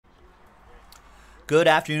Good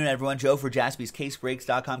afternoon, everyone. Joe for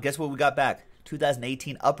JaspysCaseBreaks.com. Guess what we got back?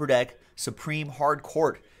 2018 Upper Deck Supreme Hard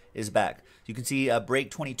Court is back. You can see Break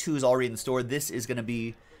 22 is already in the store. This is going to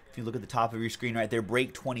be, if you look at the top of your screen right there,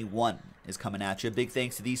 Break 21 is coming at you. Big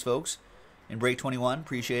thanks to these folks in Break 21.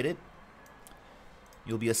 Appreciate it.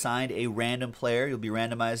 You'll be assigned a random player. You'll be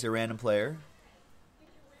randomized a random player.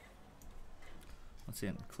 Let's see,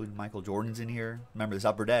 including Michael Jordan's in here. Remember, this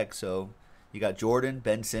Upper Deck, so you got Jordan,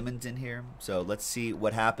 Ben Simmons in here. So let's see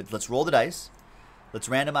what happens. Let's roll the dice. Let's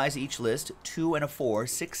randomize each list. 2 and a 4,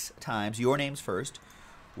 6 times. Your names first.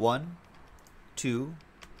 1, 2,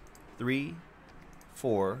 3,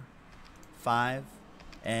 4, 5,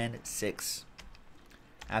 and 6.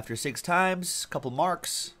 After 6 times, a couple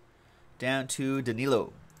marks. Down to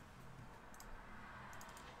Danilo.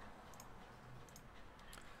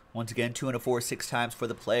 Once again, 2 and a 4, 6 times for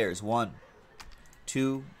the players. 1,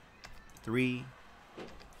 2, 3,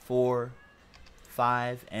 4,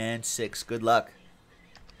 5, and 6. Good luck.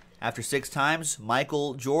 After 6 times,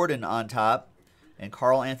 Michael Jordan on top and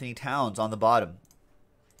Karl Anthony Towns on the bottom.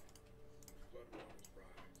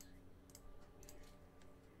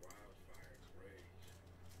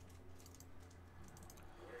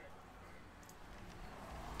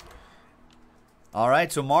 All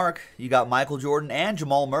right, so Mark, you got Michael Jordan and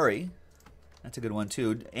Jamal Murray. That's a good one,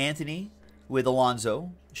 too. Anthony with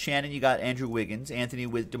Alonzo. Shannon, you got Andrew Wiggins. Anthony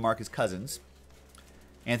with DeMarcus Cousins.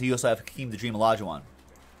 Anthony, you also have Hakeem the Dream Olajuwon.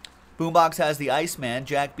 Boombox has the Iceman.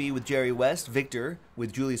 Jack B with Jerry West. Victor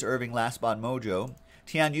with Julius Erving, Last Spot Mojo.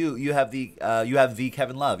 Tian Yu, you have the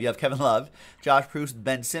Kevin Love. You have Kevin Love. Josh Proust with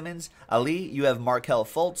Ben Simmons. Ali, you have Markelle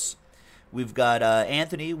Fultz. We've got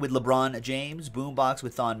Anthony with LeBron James. Boombox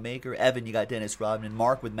with Thon Maker. Evan, you got Dennis Rodman.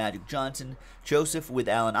 Mark with Magic Johnson. Joseph with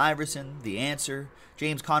Allen Iverson. The Answer.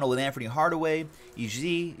 James Connell with Anthony Hardaway. EZ,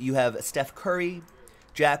 you have Steph Curry.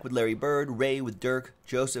 Jack with Larry Bird. Ray with Dirk.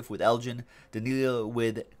 Joseph with Elgin. Danilo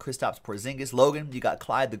with Kristaps Porzingis. Logan, you got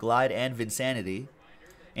Clyde the Glide and Vinsanity.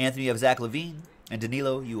 Anthony, you have Zach LaVine. And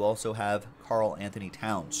Danilo, you also have Karl Anthony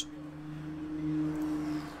Towns.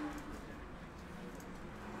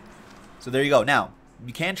 So there you go. Now,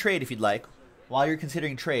 you can trade if you'd like. While you're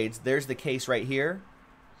considering trades, there's the case right here.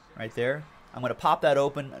 Right there. I'm going to pop that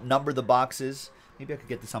open, number the boxes. Maybe I could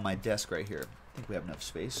get this on my desk right here. I think we have enough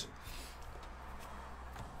space.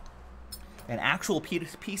 An actual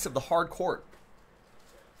piece of the hard court.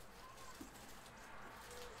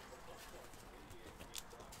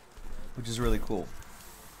 Which is really cool.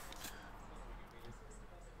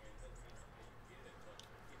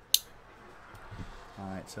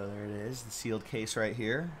 Alright, so there it is, the sealed case right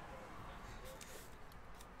here.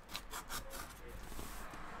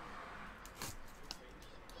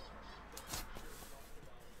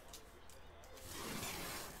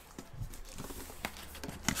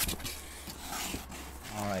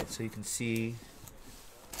 Alright, so you can see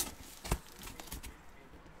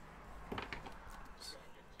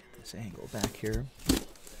get this angle back here.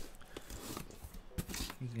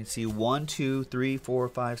 You can see 1, 2, 3, 4,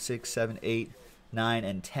 5, 6, 7, 8, 9,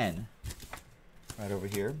 and 10 right over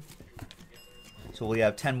here. So we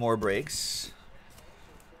have 10 more breaks,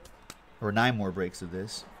 or 9 more breaks of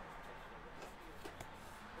this.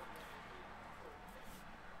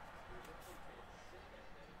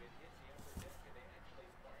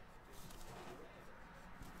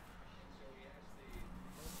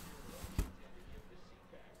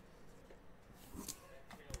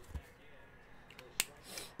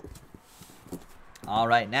 All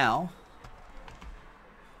right, now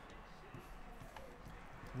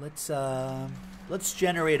let's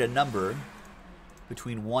generate a number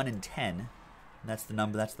between 1 and 10. And that's the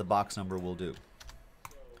number. That's the box number we'll do.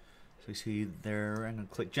 So you see there. I'm gonna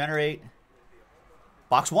click generate.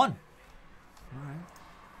 Box 1. All right.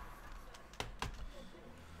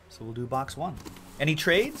 So we'll do box 1. Any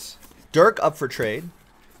trades? Dirk up for trade,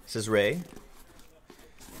 says Ray.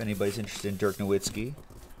 If anybody's interested in Dirk Nowitzki.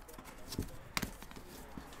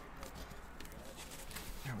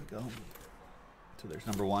 There we go. So there's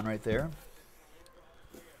number 1 right there.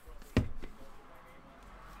 And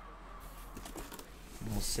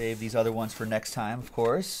we'll save these other ones for next time, of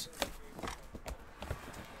course.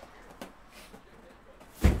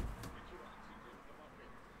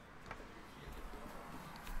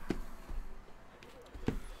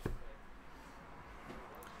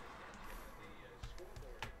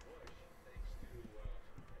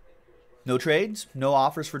 No trades? No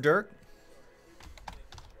offers for Dirk?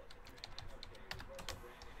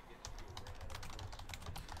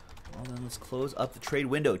 Well, then let's close up the trade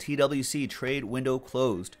window. TWC, trade window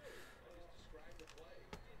closed.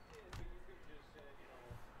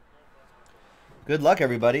 Good luck,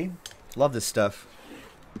 everybody. Love this stuff.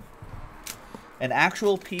 An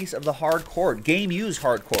actual piece of the hard court. Game-used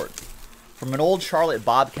hard court. From an old Charlotte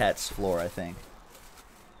Bobcats floor, I think.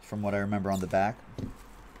 From what I remember on the back.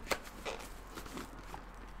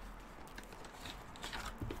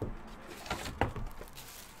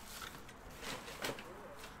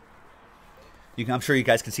 I'm sure you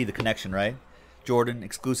guys can see the connection, right? Jordan,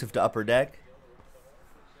 exclusive to Upper Deck.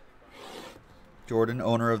 Jordan,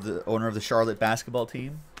 owner of the Charlotte basketball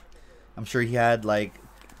team. I'm sure he had like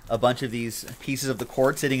a bunch of these pieces of the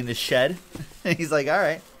court sitting in his shed. He's like, all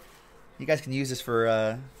right, you guys can use this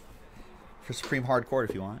for Supreme Hard Court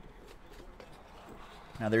if you want.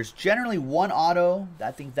 Now there's generally one auto.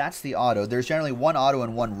 I think that's the auto. There's generally one auto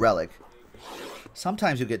and one relic.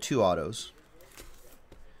 Sometimes you'll get two autos.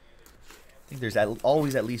 I think there's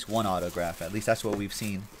always at least one autograph. At least that's what we've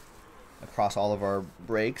seen across all of our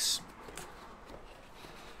breaks.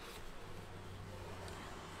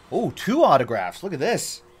 Oh, two autographs. Look at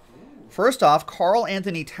this. First off,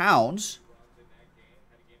 Karl-Anthony Towns.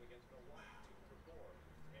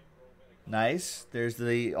 Nice. There's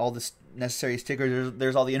all the necessary stickers.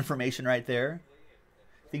 There's all the information right there.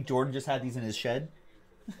 I think Jordan just had these in his shed.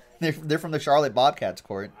 They're from the Charlotte Bobcats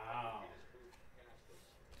court.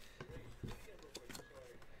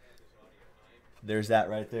 There's that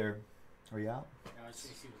right there. Are you out?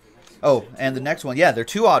 Oh, and the next one. Yeah, they're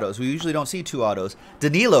two autos. We usually don't see two autos.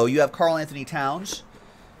 Danilo, you have Karl-Anthony Towns.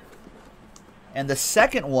 And the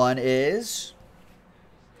second one is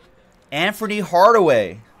Anthony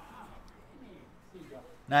Hardaway.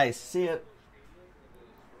 Nice. See it.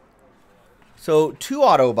 So, two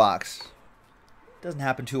auto box. Doesn't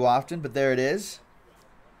happen too often, but there it is.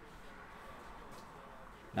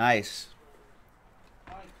 Nice.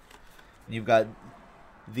 And you've got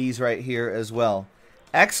these right here as well.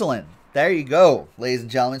 Excellent. There you go, ladies and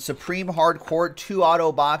gentlemen. Supreme Hard Court, two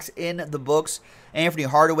auto box in the books. Anthony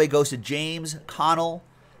Hardaway goes to James Connell.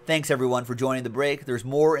 Thanks everyone for joining the break. There's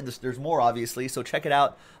more obviously, so check it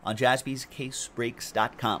out on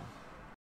jaspyscasebreaks.com.